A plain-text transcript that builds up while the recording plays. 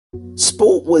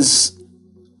Sport was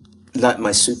like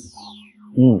my super.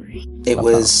 It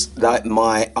was like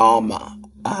my armor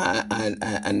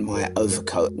and my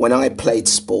overcoat. When I played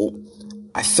sport,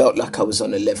 I felt like I was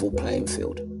on a level playing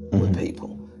field with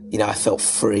people. You know, I felt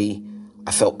free,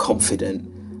 I felt confident,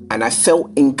 and I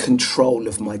felt in control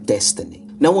of my destiny.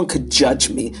 No one could judge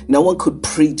me, no one could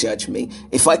prejudge me.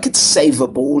 If I could save a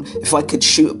ball, if I could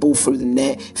shoot a ball through the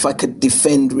net, if I could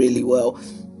defend really well,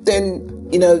 then,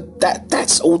 you know,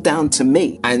 that's all down to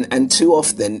me. And too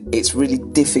often it's really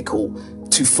difficult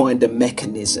to find a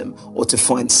mechanism or to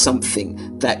find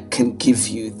something that can give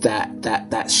you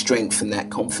that strength and that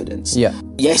confidence. Yeah.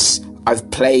 Yes, I've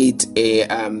played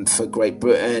for Great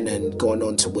Britain and gone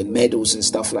on to win medals and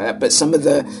stuff like that. But some of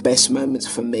the best moments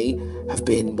for me have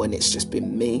been when it's just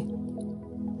been me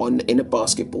in a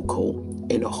basketball court,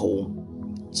 in a hall,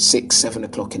 6, 7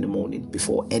 o'clock in the morning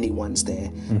before anyone's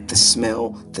there. The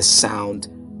smell, the sound,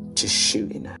 just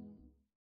shooting at.